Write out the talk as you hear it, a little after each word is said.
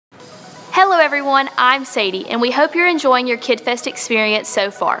Hello everyone, I'm Sadie, and we hope you're enjoying your Kidfest experience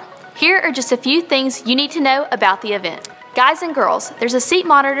so far. Here are just a few things you need to know about the event. Guys and girls, there's a seat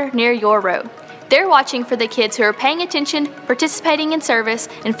monitor near your row. They're watching for the kids who are paying attention, participating in service,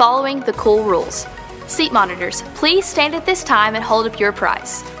 and following the cool rules. Seat monitors, please stand at this time and hold up your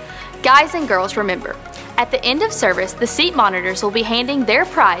prize. Guys and girls, remember, at the end of service, the seat monitors will be handing their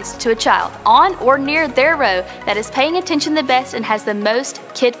prize to a child on or near their row that is paying attention the best and has the most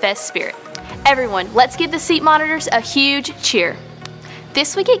Kidfest spirit. Everyone, let's give the seat monitors a huge cheer.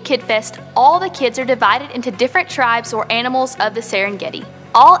 This week at Kidfest, all the kids are divided into different tribes or animals of the Serengeti.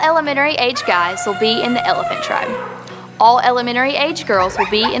 All elementary age guys will be in the elephant tribe. All elementary age girls will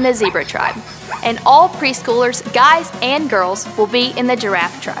be in the zebra tribe. And all preschoolers, guys and girls, will be in the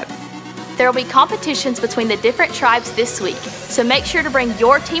giraffe tribe. There will be competitions between the different tribes this week, so make sure to bring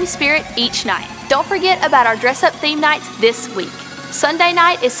your team spirit each night. Don't forget about our dress-up theme nights this week. Sunday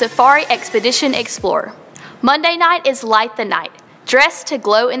night is Safari Expedition Explorer. Monday night is Light the Night, dress to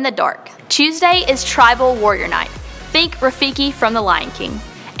glow in the dark. Tuesday is Tribal Warrior Night. Think Rafiki from The Lion King.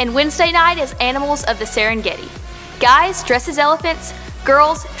 And Wednesday night is Animals of the Serengeti. Guys dress as elephants,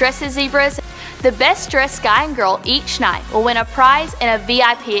 girls dress as zebras. The best dressed guy and girl each night will win a prize and a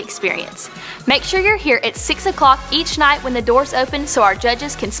VIP experience. Make sure you're here at 6 o'clock each night when the doors open so our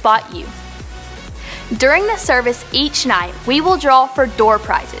judges can spot you. During the service each night, we will draw for door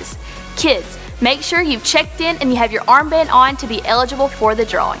prizes. Kids, make sure you've checked in and you have your armband on to be eligible for the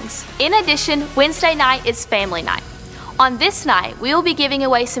drawings. In addition, Wednesday night is Family Night. On this night, we will be giving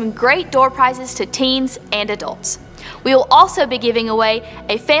away some great door prizes to teens and adults. We will also be giving away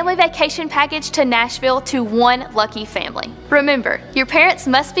a family vacation package to Nashville to one lucky family. Remember, your parents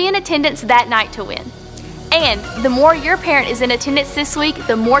must be in attendance that night to win. And the more your parent is in attendance this week,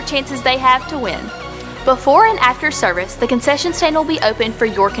 the more chances they have to win. Before and after service, the concession stand will be open for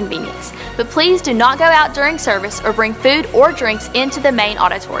your convenience. But please do not go out during service or bring food or drinks into the main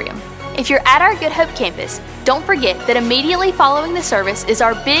auditorium. If you're at our Good Hope campus, don't forget that immediately following the service is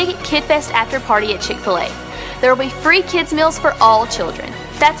our big Kidfest after party at Chick-fil-A. There will be free kids meals for all children.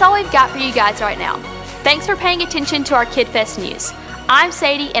 That's all we've got for you guys right now. Thanks for paying attention to our Kidfest news. I'm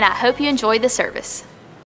Sadie and I hope you enjoyed the service.